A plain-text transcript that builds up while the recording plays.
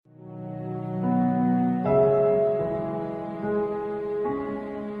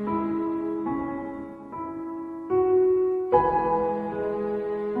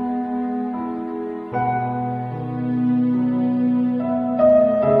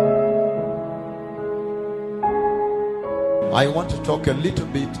I want to talk a little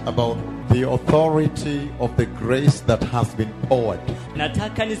bit about the authority of the grace that has been poured.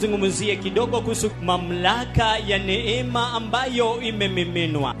 Nataka nizungumzie kidogo kuhusu mamlaka ya neema ambayo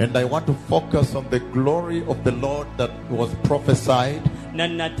imemiminwa. And I want to focus on the glory of the Lord that was prophesied. Na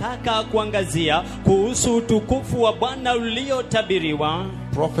nataka kuangazia kuhusu utukufu wa Bwana uliotabiriwa.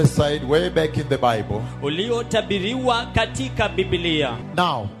 Prophesied way back in the Bible. Uliotabiriwa katika Biblia.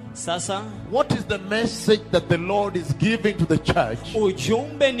 Now, sasa, what is the message that the Lord is giving to the church?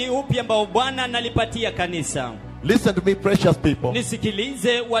 Ujumbe ni upi ambao Bwana analipatia kanisa? Listen to me, precious people.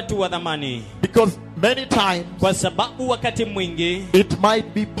 Nisikilize watu wa dhamani. Because many times, kwa sababu wakati mwingi, it might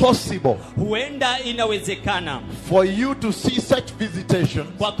be possible huenda inawezekana for you to see such visitations,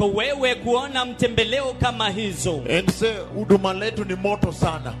 kwako wewe kuona mtembeleo kama hizo, and say huduma letu ni moto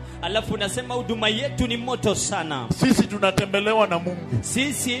sana. Alafu nasema huduma yetu ni moto sana. Sisi tunatembelewa na Mungu.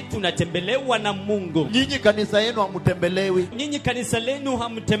 Sisi tunatembelewa na Mungu. Nyinyi kanisa yenu hamtembelewi. Nyinyi kanisa lenu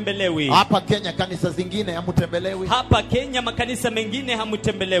hamtembelewi. Hapa Kenya kanisa zingine hamtembelewi. Hapa Kenya makanisa mengine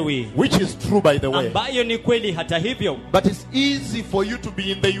hamtembelewi. Which is true, by the way. Ambayo ni kweli hata hivyo. But it's easy for you to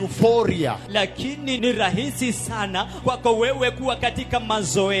be in the euphoria. Lakini ni rahisi sana kwako wewe kuwa katika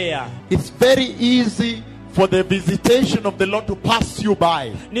mazoea. It's very easy for the visitation of the Lord to pass you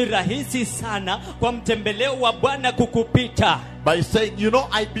by. Ni rahisi sana kwa mtembeleo wa Bwana kukupita. By saying, you know,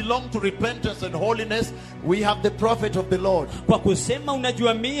 I belong to repentance and holiness. We have the prophet of the Lord. Kwa kusema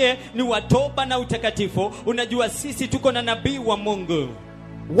unajua mie ni watoba na utakatifu. Unajua sisi tuko na nabii wa Mungu.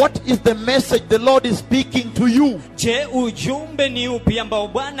 What is the message the Lord is speaking to you? Je, ujumbe ni upi ambao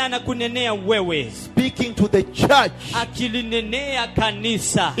Bwana anakunenea wewe? Speaking to the church. Akilinenea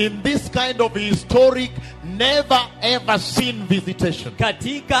kanisa. In this kind of historic, never ever seen visitation.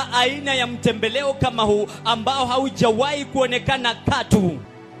 Katika aina ya mtembeleo kama huu ambao haujawahi kuonekana katu.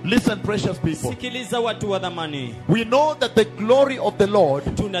 Listen, precious people. Sikiliza watu wa dhamani. We know that the glory of the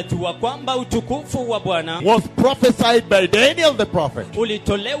Lord tunajua kwamba utukufu wa Bwana was prophesied by Daniel the prophet.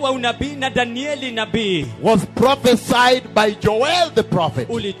 Ulitolewa unabii na Danieli nabii. Was prophesied by Joel the prophet.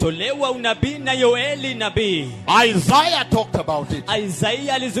 Ulitolewa unabii na Yoeli nabii. Isaiah talked about it.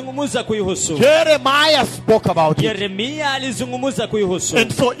 Isaiah alizungumza kuihusu. Jeremiah spoke about it. Yeremia alizungumza kuihusu.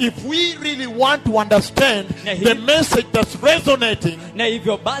 And so if we really want to understand the message that's resonating, na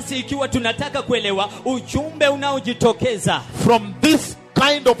hivyo basi ikiwa tunataka kuelewa ujumbe unaojitokeza from this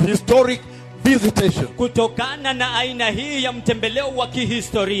kind of historic visitation, kutokana na aina hii ya mtembeleo wa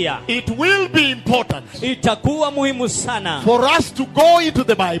kihistoria, it will be important itakuwa muhimu sana for us to go into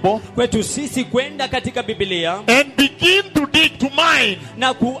the Bible, kwetu sisi kwenda katika Biblia and begin to dig, to mine,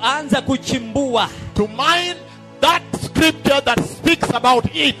 na kuanza kuchimbua, to mine that scripture that speaks about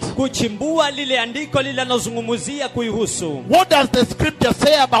it. Kuchimbua lile andiko linalozungumzia kuihusu. What does the scripture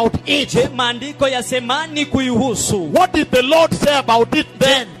say about it? Je, maandiko yasemani kuihusu? What did the Lord say about it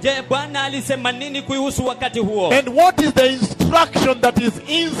then? Je, Bwana alisema nini kuihusu wakati huo? And what is the instruction that is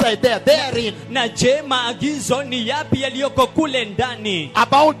inside there, therein? Na je, maagizo ni yapi yaliyoko kule ndani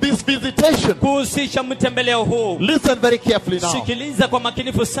about this visitation? Kuhusisha mtembeleo huu. Listen very carefully now. Sikiliza kwa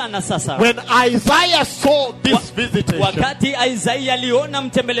makinifu sana sasa. When Isaiah saw this visitation, wakati Isaiah aliona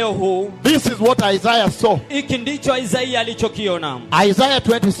mtembeleo huu, this is what Isaiah saw. Hiki ndicho Isaiah alichokiona. Isaiah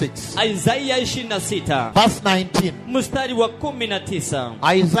 26. Isaiah 26. Verse 19. Mstari wa 19.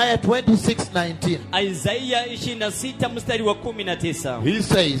 Isaiah 26:19. Isaiah 26 mstari wa 19. He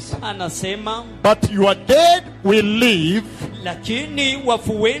says, anasema, but your dead will live, lakini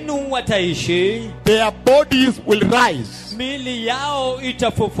wafu wenu wataishi, their bodies will rise, miili yao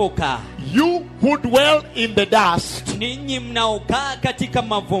itafufuka. You who dwell in the dust, ninyi mnaokaa katika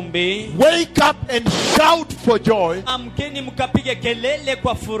mavumbi, wake up and shout for joy. Amkeni mkapige kelele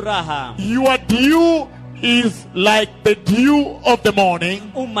kwa furaha. Your dew is like the dew of the morning.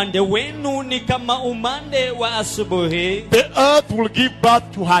 Umande wenu ni kama umande wa asubuhi. The earth will give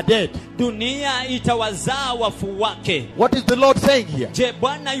birth to her dead. Dunia itawazaa wafu wake. What is the Lord saying here? Je,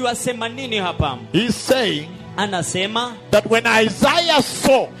 Bwana yuasema nini hapa? He's saying anasema that when Isaiah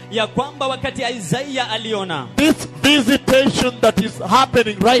saw ya kwamba wakati Isaiah aliona this visitation that is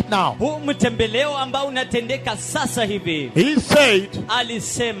happening right now, huu mtembeleo ambao unatendeka sasa hivi, he said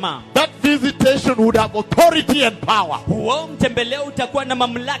alisema that visitation would have authority and power. Huo mtembeleo utakuwa na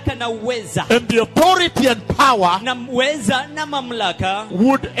mamlaka na uweza. And the authority and power na uweza na mamlaka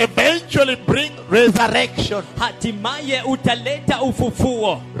would eventually bring resurrection, hatimaye utaleta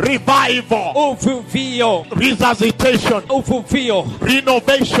ufufuo, revival, uvuvio, resuscitation, uvuvio,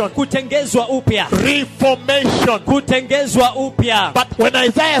 renovation, kutengezwa upya, reformation, kutengezwa upya. But when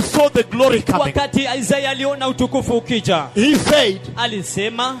Isaiah saw the glory coming, wakati Isaiah aliona utukufu ukija, he said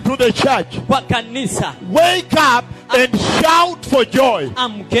alisema to the church, kwa kanisa, wake up and shout for joy.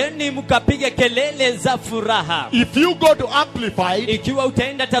 Amkeni mkapige kelele za furaha. If you go to Amplified, Ikiwa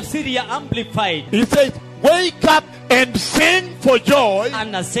utaenda tafsiri ya Amplified, he says, wake up and sing for joy.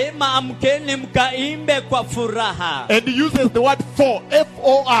 anasema amkeni mkaimbe kwa furaha. And he uses the word for,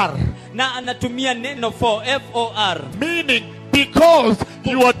 F-O-R. Na anatumia neno for, F-O-R. Meaning, because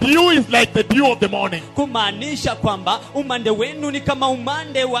your dew is like the dew of the morning. Kumaanisha kwamba umande wenu ni kama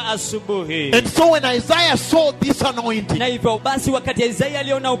umande wa asubuhi. And so when Isaiah saw this anointing, Na hivyo basi wakati Isaiah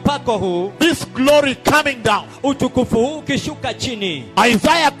aliona upako huu, this glory coming down, utukufu huu ukishuka chini,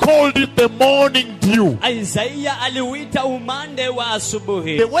 Isaiah called it the morning dew. Isaiah aliuita umande wa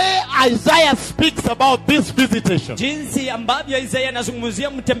asubuhi. The way Isaiah speaks about this visitation, Jinsi ambavyo Isaiah anazungumzia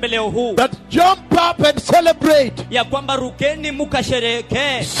mtembeleo huu, that jump up and celebrate, ya kwamba rukeni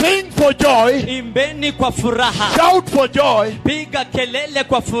mukasherehekee, sing for joy, imbeni kwa furaha, shout for joy, piga kelele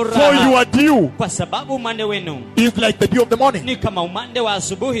kwa for furaha, your dew kwa sababu umande wenu is like the dew of the morning. ni kama umande wa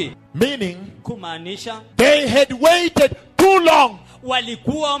asubuhi. Meaning, Kumaanisha they had waited too long.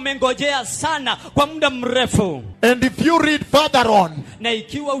 walikuwa wamengojea sana kwa muda mrefu. And if you read further on, Na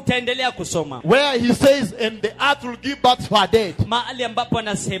ikiwa utaendelea kusoma where he says, and the earth will give birth to her dead, mahali ambapo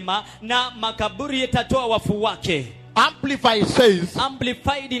anasema na makaburi yatatoa wafu wake, Amplified says,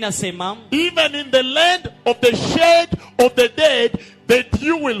 Amplified inasema even in the land of the shade of the dead, the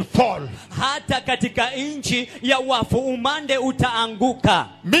dew will fall. hata katika nchi ya wafu umande utaanguka.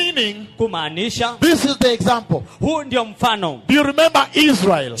 Meaning, Kumaanisha this is the example. huu ndio mfano. Do you remember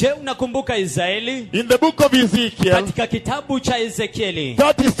Israel? Je, unakumbuka Israeli? In the book of Ezekiel Katika kitabu cha Ezekieli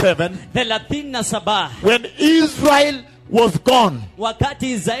 37, 37, when Israel was gone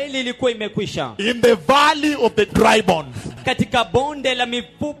wakati Israeli ilikuwa imekwisha in the valley of the dry bones, katika bonde la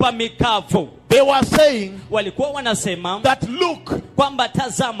mifupa mikavu, they were saying walikuwa wanasema that, look, kwamba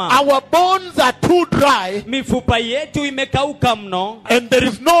tazama, our bones are too dry mifupa yetu imekauka mno and there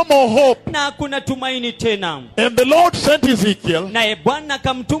is no more hope. na hakuna tumaini tena. And the Lord sent Ezekiel Naye Bwana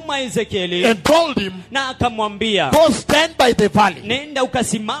akamtuma Ezekieli and told him, na akamwambia, go stand by the valley nenda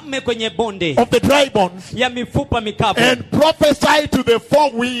ukasimame kwenye bonde of the dry bones ya mifupa mikavu and prophesy to the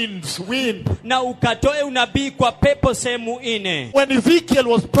four winds. Wind. na ukatoe unabii kwa pepo sehemu ine. When Ezekiel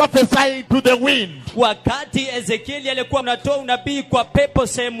was prophesying to the wind, Wakati Ezekieli alikuwa anatoa unabii kwa pepo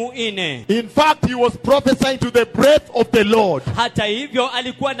sehemu ine, in fact, he was prophesying to the breath of the Lord. hata hivyo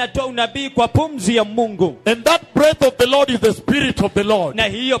alikuwa anatoa unabii kwa pumzi ya Mungu, And that breath of the Lord is the Spirit of the Lord. na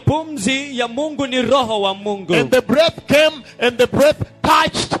hiyo pumzi ya Mungu ni roho wa Mungu. And the breath came and the breath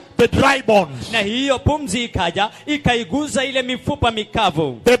touched the dry bones. Na hiyo pumzi ikaja ikaiguza ile mifupa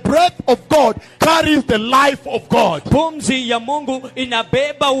mikavu. The breath of God carries the life of God. Pumzi ya Mungu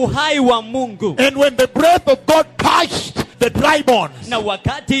inabeba uhai wa Mungu. And when the breath of God touched the dry bones, Na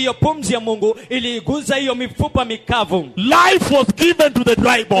wakati hiyo pumzi ya Mungu iliiguza hiyo mifupa mikavu, life was given to the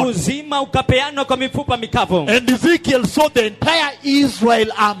dry bones. uzima ukapeanwa kwa mifupa mikavu. And Ezekiel saw the entire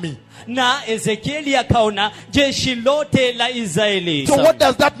Israel army. Na Ezekieli akaona jeshi lote la Israeli. So what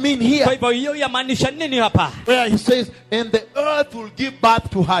does that mean Kwa here? hivyo hiyo yamaanisha nini hapa? Where he says, and the earth will give birth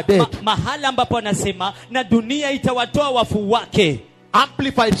to her dead. Mahala ambapo anasema na dunia itawatoa wafu wake.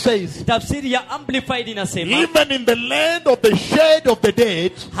 Amplified says, Tafsiri ya Amplified inasema even in the land of the shade of the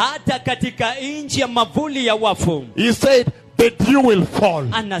dead, hata katika nchi ya mavuli ya wafu, he said, the dew will fall.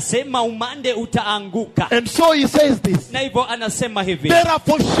 anasema umande utaanguka. And so he says this, Na hivyo anasema hivi,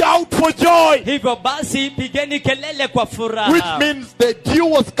 therefore shout for joy, hivyo basi pigeni kelele kwa which furaha. means the dew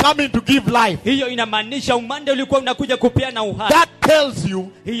was coming to give life. Hiyo inamaanisha umande ulikuwa unakuja kupeana uhai. That tells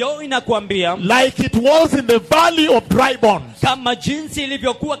you, Hiyo inakuambia like it was in the valley of dry bones, kama jinsi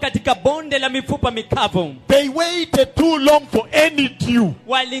ilivyokuwa katika bonde la mifupa mikavu, they waited too long for any dew.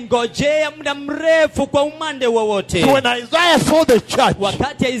 walingojea muda mrefu kwa umande wowote. So when Isaiah saw the church,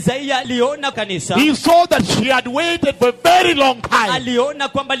 Wakati Isaiah aliona kanisa, he saw that she had waited for a very long time aliona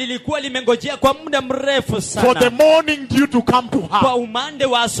kwamba lilikuwa limengojea kwa muda mrefu for the sana morning dew to come to kwa her. umande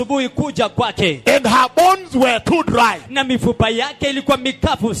wa asubuhi kuja kwake, And her bones were too dry. na mifupa yake ilikuwa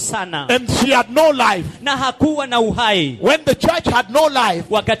mikavu sana And she had no life. na hakuwa na uhai. When the church had no life,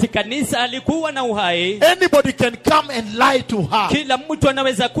 Wakati kanisa alikuwa na uhai, anybody can come and lie to her. kila mtu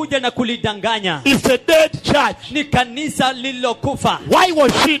anaweza kuja na kulidanganya. It's a dead church. Ni kanisa lililokufa. Why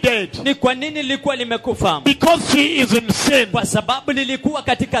was she dead? Ni kwa nini lilikuwa limekufa? Because she is in sin. Kwa sababu lilikuwa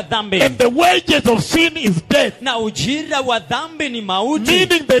katika dhambi, And the wages of sin is death. na ujira wa dhambi ni mauti,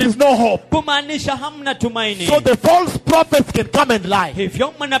 Meaning there is no hope. kumaanisha hamna tumaini. So the false prophets can come come and lie.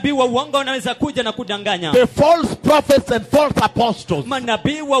 Hivyo manabii wa uongo wanaweza kuja na kudanganya. The false prophets and false apostles,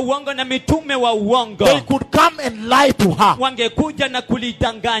 Manabii wa uongo na mitume wa uongo they could come and lie to her. wangekuja na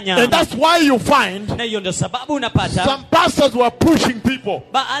kulidanganya. And that's why you find Na hiyo ndio sababu unapata some pastors were pushing people.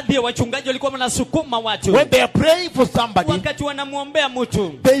 baadhi ya wachungaji walikuwa wanasukuma watu. When they are praying for somebody, Wakati wanamuombea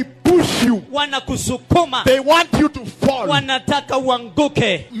mtu, they push you. wanakusukuma. They want you to fall. Wanataka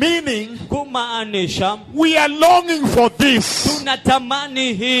uanguke. Meaning, Kumaanisha we are longing for this.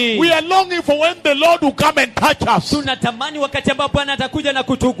 tunatamani hii. We are longing for when the Lord will come and touch us. Tunatamani wakati ambapo Bwana atakuja na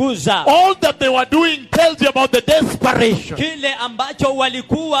kutuguza. All that they were doing tells you about the desperation. Kile ambacho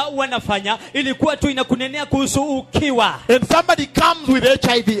walikuwa wanafanya ilikuwa tu inakunenea kuhusu ukiwa. And somebody comes with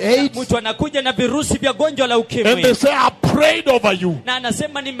HIV/AIDS Mtu anakuja na virusi vya gonjwa la and they ukimwi say, I prayed over you. na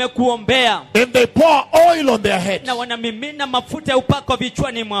anasema nimekuombea, And they pour oil on their head. na wanamimina mafuta ya upako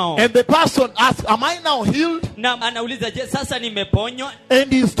vichwani mwao. And the person asks, am I now healed? Na anauliza, je, sasa nimeponywa?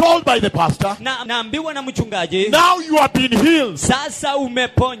 And he's told by the pastor, Na naambiwa na mchungaji, now you have been healed. sasa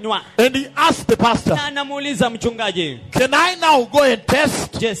umeponywa. And he asked the pastor, Na anamuuliza mchungaji, can I now go and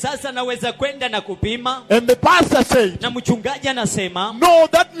test? je, sasa naweza kwenda na kupima? And the pastor said, Na mchungaji anasema, no,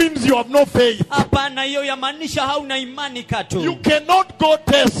 that means you have no faith. hapana, hiyo yamaanisha hauna imani You katu. cannot go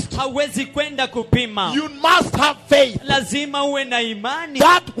test. Hauwezi kwenda kupima. You must have faith. Lazima uwe na imani.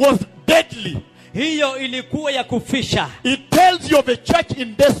 That was deadly. Hiyo ilikuwa ya kufisha. It tells you of a church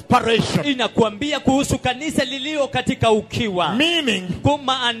in desperation. Inakuambia kuhusu kanisa lililo katika ukiwa. Meaning,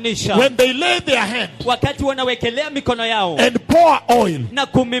 Kumaanisha when they lay their hand wakati wanawekelea mikono yao and pour oil na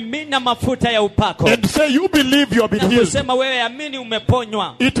kumimina mafuta ya upako and say, you believe you have na been healed. kusema wewe amini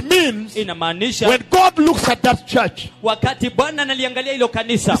umeponywa, It means inamaanisha when God looks at that church, wakati Bwana analiangalia hilo he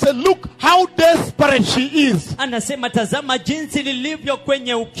kanisa, said, look how desperate she is anasema tazama jinsi lilivyo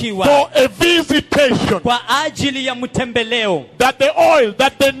kwenye ukiwa for a visitation. kwa ajili ya mtembeleo, That the oil,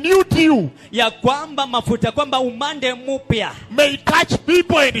 that the new dew ya kwamba mafuta, kwamba umande mpya may touch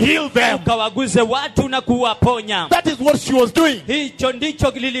people and heal them. ukawaguze watu na kuwaponya. That is what she was doing. Hicho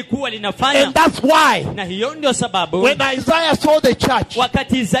ndicho lilikuwa linafanya. And that's why Na hiyo ndio sababu when Isaiah saw the church,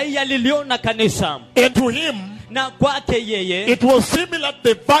 wakati Isaia liliona kanisa, and to him na kwake yeye it was similar to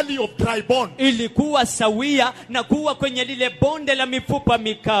the valley of dry bone. ilikuwa sawia na kuwa kwenye lile bonde la mifupa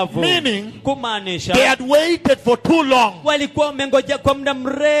mikavu. Meaning, kumaanisha they had waited for too long walikuwa wamengojea kwa muda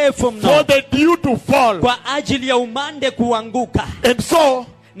mrefu for mno the dew to fall. kwa ajili ya umande kuanguka. And so,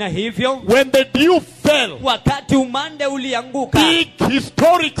 Na hivyo when the dew fell, wakati umande ulianguka, big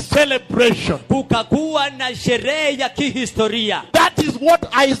historic celebration. kukakuwa na sherehe ya kihistoria. That is what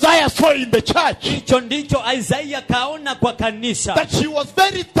Isaiah saw in the church. Hicho ndicho Isaia kaona kwa kanisa, That she was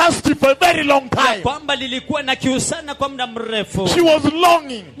very thirsty for a very long ya time. kwamba lilikuwa na kiu sana kwa muda mrefu, She was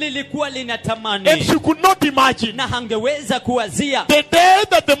longing. lilikuwa And linatamani, she could not imagine na hangeweza kuwazia the day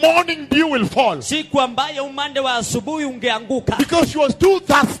that the morning dew will fall. siku ambayo umande wa asubuhi ungeanguka, Because she was too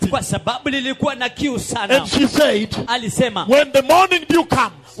thirsty. kwa sababu lilikuwa na kiu sana. And she said, Alisema when the morning dew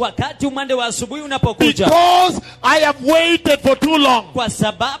comes, wakati umande wa asubuhi unapokuja, because I have waited for too long, kwa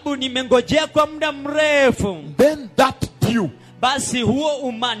sababu nimengojea kwa muda mrefu, then that dew, basi huo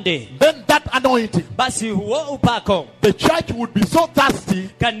umande, then that anointing, basi huo upako, the church would be so thirsty.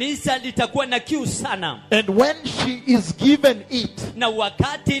 kanisa litakuwa na kiu sana. And when she is given it, Na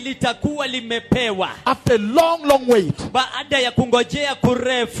wakati litakuwa limepewa, after a long, long wait, baada ya kungojea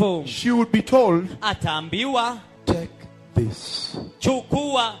kurefu, she would be told, ataambiwa take this.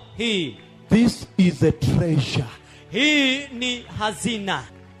 chukua hii. This is a treasure. Hii ni hazina.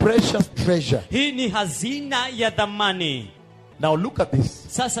 Precious treasure. Hii ni hazina ya dhamani. Now look at this.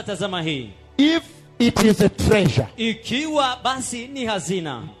 Sasa tazama hii. If it is a treasure, Ikiwa basi ni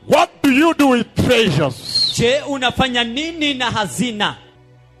hazina, what do you do with treasures? je, unafanya nini na hazina?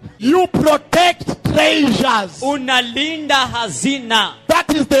 You protect treasures. Unalinda hazina.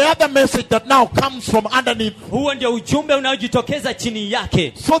 That is the other message that now comes from underneath. Huo ndio ujumbe unaojitokeza chini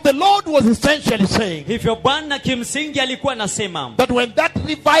yake. So the Lord was essentially saying Hivyo Bwana kimsingi alikuwa anasema that when that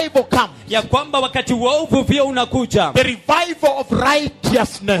revival comes, ya kwamba wakati wa uvuvio unakuja, the revival of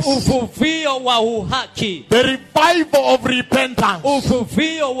righteousness, uvuvio wa uhaki, the revival of repentance,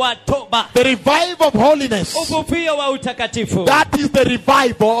 uvuvio wa toba, the revival of holiness, uvuvio wa utakatifu, that is the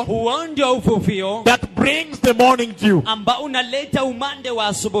revival huo ndio uvuvio that brings the morning dew. ambao unaleta umande wa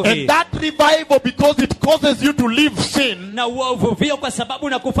asubuhi. And that revival, because it causes you to leave sin, Na huo uvuvio kwa sababu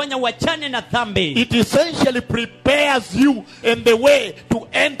unakufanya wachane na dhambi, it essentially prepares you in the way to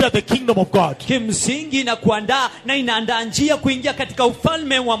enter the kingdom of God. kimsingi inakuandaa na inaandaa njia kuingia katika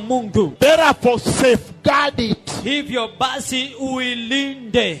ufalme wa Mungu. Therefore, safeguard it. Hivyo basi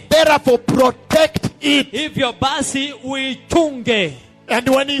uilinde, Therefore, protect it. hivyo basi uichunge. And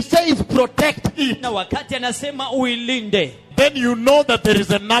when he says protect it, Na wakati anasema uilinde, then you know that there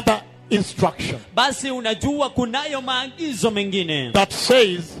is another instruction basi unajua kunayo maagizo mengine that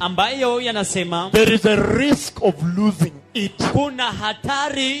says ambayo yanasema there is a risk of losing it. kuna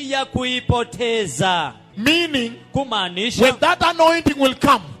hatari ya kuipoteza. Meaning, Kumaanisha when that anointing will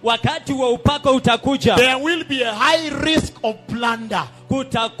come, wakati wa upako utakuja, there will be a high risk of plunder.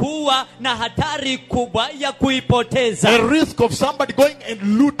 kutakuwa na hatari kubwa ya kuipoteza. A risk of somebody going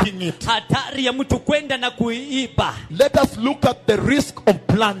and looting it. Hatari ya mtu kwenda na kuiiba. Let us look at the risk of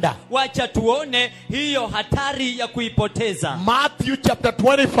plunder. Wacha tuone hiyo hatari ya kuipoteza. Matthew chapter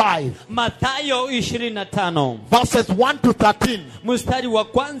 25, Mathayo 25 verses 1 to 13. mstari wa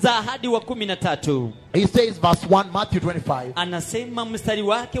kwanza hadi wa 13. He says, verse 1, Matthew 25. Anasema mstari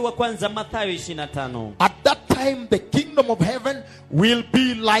wake wa kwanza, Mathayo 25. At that time, the kingdom of heaven will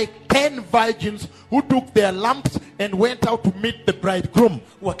be like 10 virgins who took their lamps and went out to meet the bridegroom.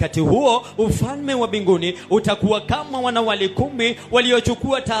 Wakati huo ufalme wa mbinguni utakuwa kama wanawali 10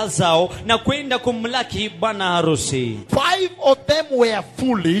 waliochukua taa zao na kwenda kumlaki bwana harusi. 5 of them were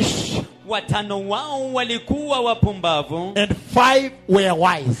foolish, 5 wao walikuwa wapumbavu and 5 were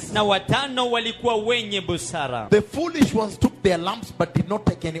wise. na 5 walikuwa wenye busara. The foolish ones took their lamps but did not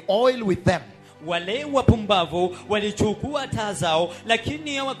take any oil with them. Wale wapumbavu walichukua taa zao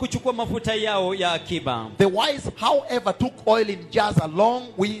lakini hawakuchukua mafuta yao ya akiba. The wise, however, took oil in jars along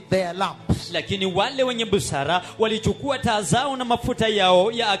with their lamps. Lakini wale wenye busara walichukua taa zao na mafuta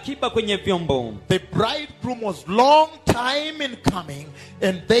yao ya akiba kwenye vyombo. The bridegroom was long time in coming,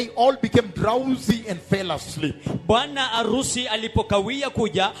 and they all became drowsy and fell asleep. Bwana harusi alipokawia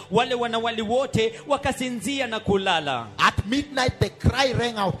kuja, wale wanawali wote wakasinzia na kulala. At midnight the cry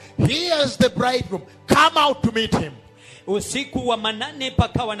rang out, "Here's the bridegroom, come out to meet him." Usiku wa 8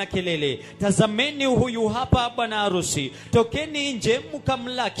 pakawa na kelele, tazameni huyu hapa bwana harusi, tokeni nje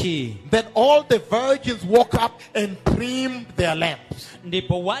mkamlaki. Then all the virgins woke up and trimmed their lamps.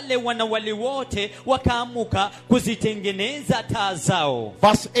 Ndipo wale wanawali wote wakaamuka kuzitengeneza taa zao.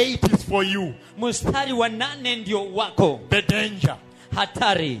 Verse 8 is for you. Mstari wa 8 ndio wako. The danger.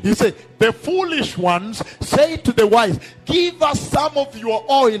 Hatari. He said, the foolish ones say to the wise, "Give us some of your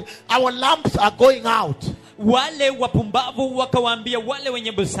oil, our lamps are going out." Wale wapumbavu wakawaambia wale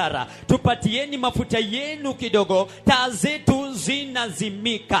wenye busara, tupatieni mafuta yenu kidogo, taa zetu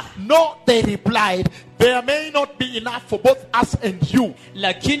zinazimika. No, they replied, "There may not be enough for both us and you."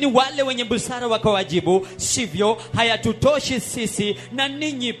 Lakini wale wenye busara wakawajibu, sivyo, hayatutoshi sisi na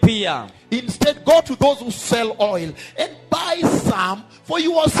ninyi pia. Instead, go to those who sell oil and buy some for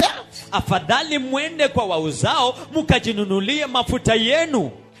yourselves. Afadhali mwende kwa wauzao mkajinunulie mafuta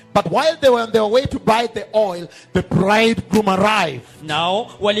yenu. But while they were on their way to buy the oil, the bridegroom arrived. Nao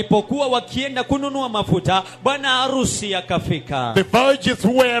walipokuwa wakienda kununua mafuta, bwana harusi akafika. The virgins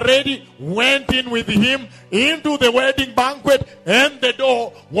who were ready went in with him into the wedding banquet, and the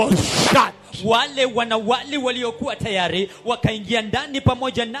door was shut. Wale wanawali waliokuwa tayari wakaingia ndani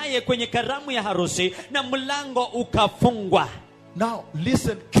pamoja naye kwenye karamu ya harusi, na mlango ukafungwa. Now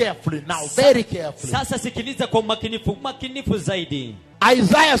listen carefully, now very carefully. Sasa sikiliza kwa makinifu zaidi.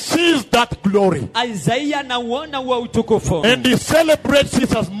 Isaiah sees that glory, Isaiah anauona wa utukufu, and he celebrates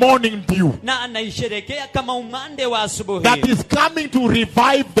it as morning dew na anaisherekea kama umande wa asubuhi that is coming to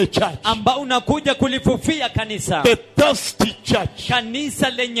revive the church, ambao unakuja kulifufia kanisa, the thirsty church kanisa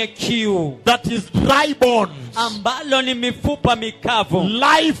lenye kiu, that is dry bones, ambalo ni mifupa mikavu,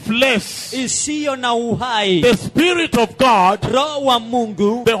 lifeless. isiyo na uhai. The Spirit of God, Roho wa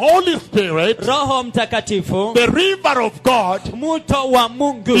Mungu, the Holy Spirit, Roho Mtakatifu, the river of God, mto wa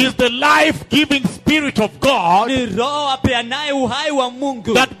Mungu, is the life-giving Spirit of God ni Roho apeanaye uhai wa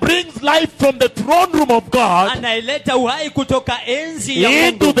Mungu, that brings life from the throne room of God anaileta uhai kutoka enzi ya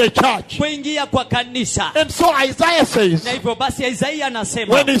into Mungu the church. kuingia kwa kanisa. And so Isaiah says, Na hivyo basi Isaiah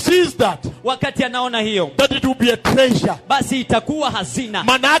anasema when he sees that wakati anaona hiyo, it will be a treasure. basi itakuwa hazina.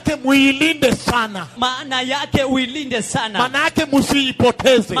 Manake muilinde sana. Maana yake uilinde sana, Manake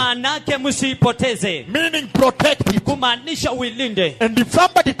musiipoteze. maanake msiipoteze, Meaning protect it. kumaanisha uilinde. And if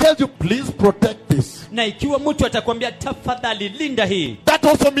somebody tells you, please protect this, Na ikiwa mtu atakwambia tafadhali linda hii, that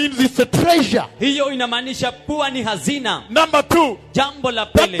also means it's a treasure. hiyo inamaanisha kuwa ni hazina. Number 2, Jambo la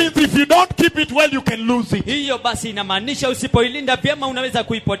that pili, means if you don't keep it well, you can lose it. hiyo basi inamaanisha usipoilinda vyema unaweza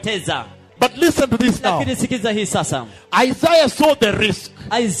kuipoteza. But listen to this now. Lakini sikiza hii sasa. Isaiah saw the risk.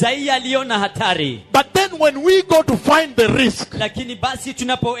 Isaiah aliona hatari. But then when we go to find the risk, Lakini basi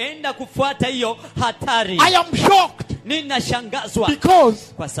tunapoenda kufuata hiyo hatari, I am shocked Ninashangazwa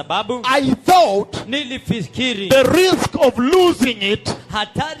because kwa sababu I thought nilifikiri the risk of losing it,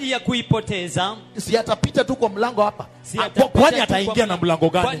 hatari ya kuipoteza si atapita tu kwa mlango hapa. si atapita Kwani tu ataingia kwa na mlango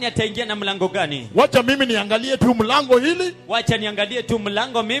kwani gani? ataingia na mlango gani? Wacha mimi niangalie tu mlango hili. Wacha niangalie tu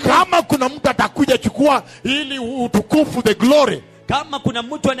mlango mimi. Kama kuna mtu atakuja chukua ili utukufu, the glory, Kama kuna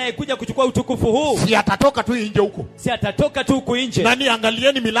mtu anayekuja kuchukua utukufu huu, si atatoka tu nje huko. si atatoka tu huku nje. Na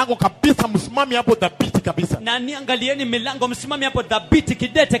niangalieni milango kabisa, msimami hapo dhabiti kabisa. Na niangalieni milango, msimame hapo dhabiti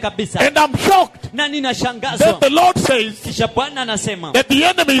kidete kabisa. And I'm shocked Na that ninashangazwa. the Lord says Kisha Bwana anasema that the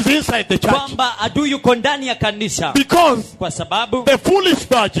enemy is inside the church, kwamba adui yuko ndani ya kanisa, because kwa sababu the foolish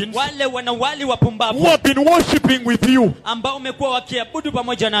virgins wale wanawali who wapumbavu have been worshiping with you, ambao umekuwa wakiabudu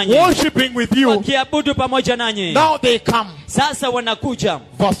pamoja nanyi, worshiping with you, wakiabudu pamoja nanyi, now they come. sasa wanakuja.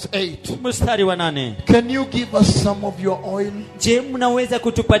 Verse 8. Mstari wa 8. Can you give us some of your oil? Je, mnaweza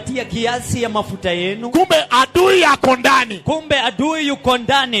kutupatia kiasi ya mafuta yenu? Kumbe adui yako ndani. Kumbe adui yuko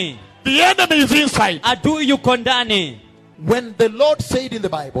ndani. The enemy is inside. Adui yuko ndani. When the Lord said in the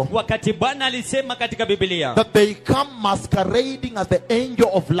Bible Wakati Bwana alisema katika Biblia that they come masquerading as the angel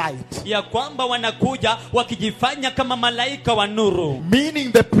of light, ya kwamba wanakuja wakijifanya kama malaika wa nuru,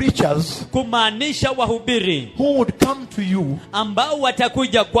 meaning the preachers kumaanisha wahubiri who would come to you ambao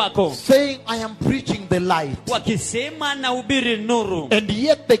watakuja kwako saying, I am preaching the light, wakisema nahubiri nuru, and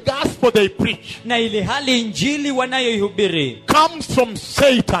yet the gospel they preach na ili hali injili wanayoihubiri comes from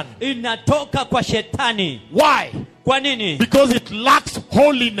Satan. inatoka kwa shetani. Why? Kwa nini? Because it lacks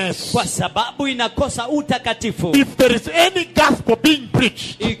holiness. Kwa sababu inakosa utakatifu. If there is any gospel being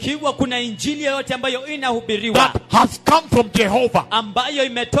preached Ikiwa kuna injili yoyote ambayo inahubiriwa that has come from Jehovah, ambayo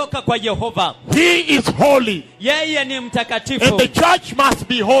imetoka kwa Yehova, he is holy, yeye ni and mtakatifu, the church must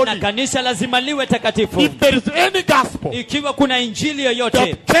be na holy. kanisa lazima liwe takatifu. If there is any gospel Ikiwa kuna injili yoyote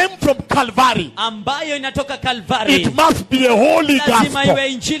that came from Calvary, ambayo inatoka Kalvari, it must be a holy lazima gospel.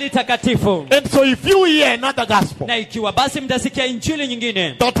 iwe injili takatifu. And so if you hear another gospel Na ikiwa basi mtasikia injili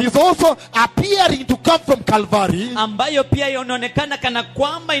nyingine that is also appearing to come from Calvary, ambayo pia inaonekana kana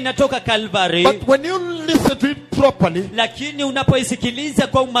kwamba inatoka Kalvari, but when you listen to it properly, lakini unapoisikiliza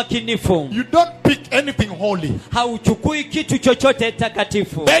kwa umakinifu, you don't pick anything holy, hauchukui kitu chochote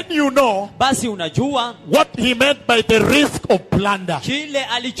takatifu, then you know basi unajua what he meant by the risk of plunder. kile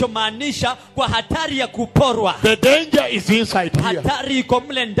alichomaanisha kwa hatari ya kuporwa. The danger is inside here. Hatari iko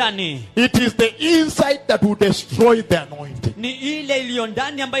mle ndani. It is the inside that will destroy the anointing. Ni ile iliyo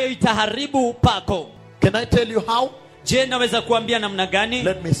ndani ambayo itaharibu upako. Can I tell you how? Je, naweza kuambia namna gani?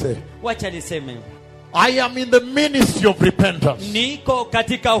 Let me say. Wacha niseme. I am in the ministry of repentance. Niko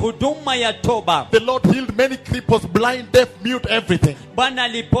katika huduma ya toba. The Lord healed many cripples, blind, deaf, mute, everything. Bwana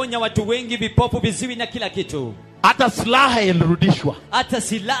aliponya watu wengi, vipofu, viziwi na kila kitu. Hata silaha ilirudishwa. Hata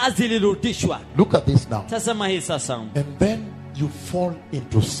silaha zilirudishwa. Look at this now. Tazama hii sasa. And then you fall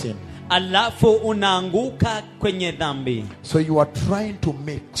into sin. Alafu unaanguka kwenye dhambi. So you are trying to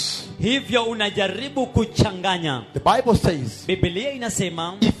mix. Hivyo unajaribu kuchanganya. The Bible says, Biblia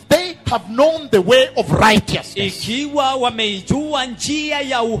inasema, if they have known the way of righteousness, ikiwa wameijua njia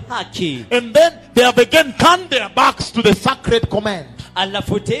ya uhaki, and then they have again turned their backs to the sacred command,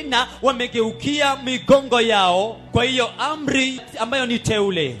 alafu tena wamegeukia migongo yao kwa hiyo amri ambayo ni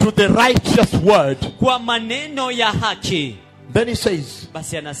teule, to the righteous word, kwa maneno ya haki, then he says,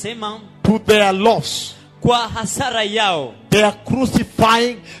 basi anasema to their loss, kwa hasara yao they are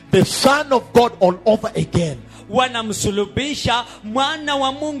crucifying the Son of God all over again. wanamsulubisha mwana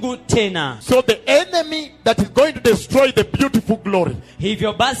wa Mungu tena. So the enemy that is going to destroy the beautiful glory,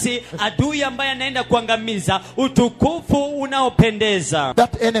 Hivyo basi adui ambaye anaenda kuangamiza utukufu unaopendeza,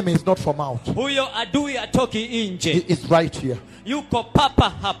 that enemy is not from out. huyo adui atoki He nje, is right here. yuko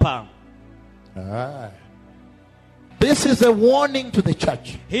papa hapa. This is a warning to the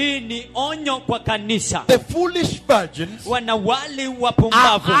church. Hii ni onyo kwa kanisa. The foolish virgins Wanawali are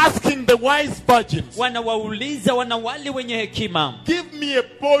wapumbavu asking the wise virgins, wanawauliza wanawali wenye hekima, give me a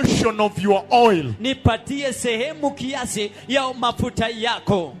portion of your oil. nipatie sehemu kiasi ya mafuta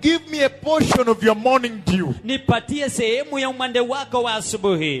yako, Give me a portion of your morning dew, nipatie sehemu ya umande wako wa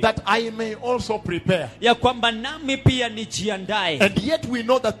asubuhi, that I may also prepare. ya kwamba nami pia nijiandae. And yet we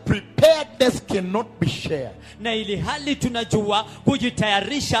know that preparedness cannot be shared. Na ili hali tunajua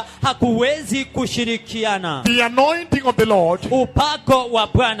kujitayarisha hakuwezi kushirikiana. The anointing of the Lord Upako wa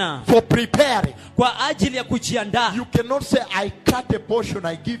Bwana for preparing. kwa ajili ya kujiandaa. You cannot say, I cut a portion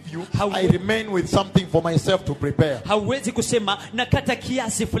I give you, How- I remain with something for myself to prepare. Hauwezi kusema nakata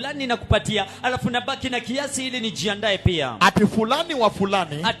kiasi fulani na kupatia alafu nabaki na kiasi ili nijiandae pia. Ati fulani wa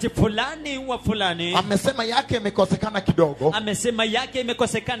fulani Ati fulani wa fulani amesema yake imekosekana kidogo, amesema yake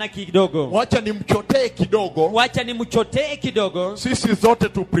imekosekana kidogo, wacha nimchotee kidogo, wacha nimchotee kidogo, sisi zote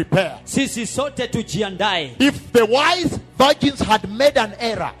to prepare. sisi sote tujiandae. If the wise virgins had made an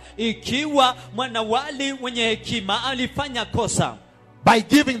error Ikiwa mwanawali mwenye hekima alifanya kosa by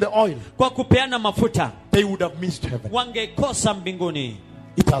giving the oil, kwa kupeana mafuta, they would have missed heaven. wangekosa mbinguni.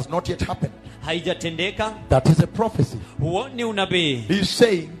 It has not yet happened. Haijatendeka. That is a prophecy. Huo ni unabii. He's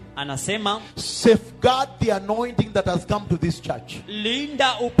saying, Anasema safeguard the anointing that has come to this church.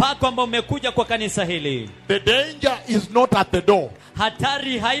 linda upako ambao umekuja kwa kanisa hili. The danger is not at the door.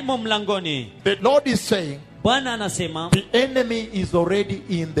 Hatari haimo mlangoni. The Lord is saying, Bwana anasema the enemy is already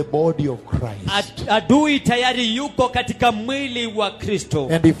in the body of Christ. adui tayari yuko katika mwili wa Kristo.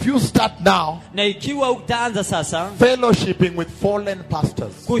 And if you start now Na ikiwa utaanza sasa fellowshipping with fallen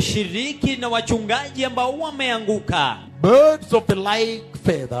pastors, kushiriki na wachungaji ambao wameanguka, birds of the like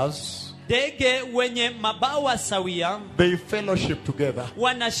feathers, ndege wenye mabawa sawia, they fellowship together.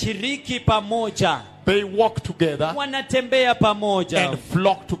 wanashiriki pamoja, They walk together wanatembea pamoja, and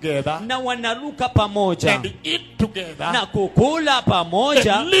flock together na wanaruka pamoja, and eat together na kukula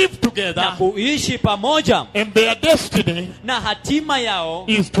pamoja, and live na together. kuishi pamoja, And their destiny na hatima yao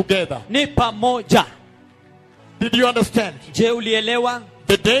is together. ni pamoja. Did you understand? Je, ulielewa?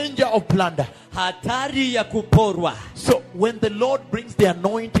 The danger of plunder. Hatari ya kuporwa. So when the Lord brings the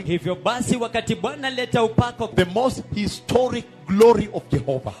anointing, Hivyo basi wakati Bwana leta upako, the most historic glory of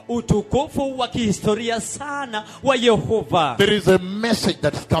Jehovah, utukufu wa kihistoria sana wa Yehova, there is a message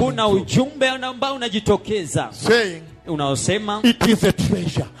that is coming kuna through, ujumbe ambao unajitokeza saying unaosema it is a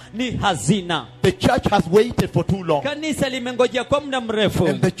treasure. ni hazina. The church has waited for too long. Kanisa limengojea kwa muda mrefu,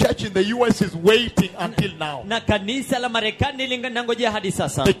 And the church in the US is waiting until now. na kanisa la Marekani linangojea hadi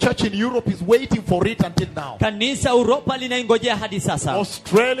sasa. The church in Europe is waiting for it until now. Kanisa Uropa linaingojea hadi sasa.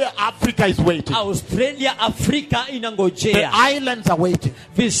 Australia, Africa is waiting. Australia, Afrika The inangojea. islands are waiting.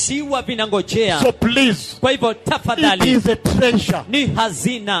 Visiwa vinangojea. So please, Kwa hivyo it tafadhali, is a treasure. ni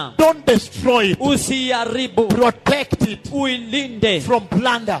hazina. Don't destroy it. Usiharibu, Protect it uilinde from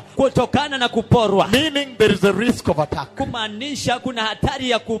plunder. kutokana na kuporwa. Meaning there is a risk of attack. Kumaanisha kuna hatari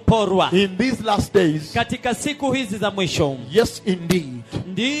ya kuporwa In these last days, katika siku hizi za mwisho. yes indeed,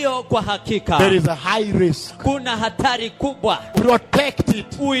 Ndiyo, kwa hakika there is a high risk. kuna hatari kubwa. Protect it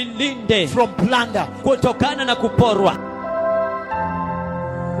Uilinde from plunder. kutokana na kuporwa.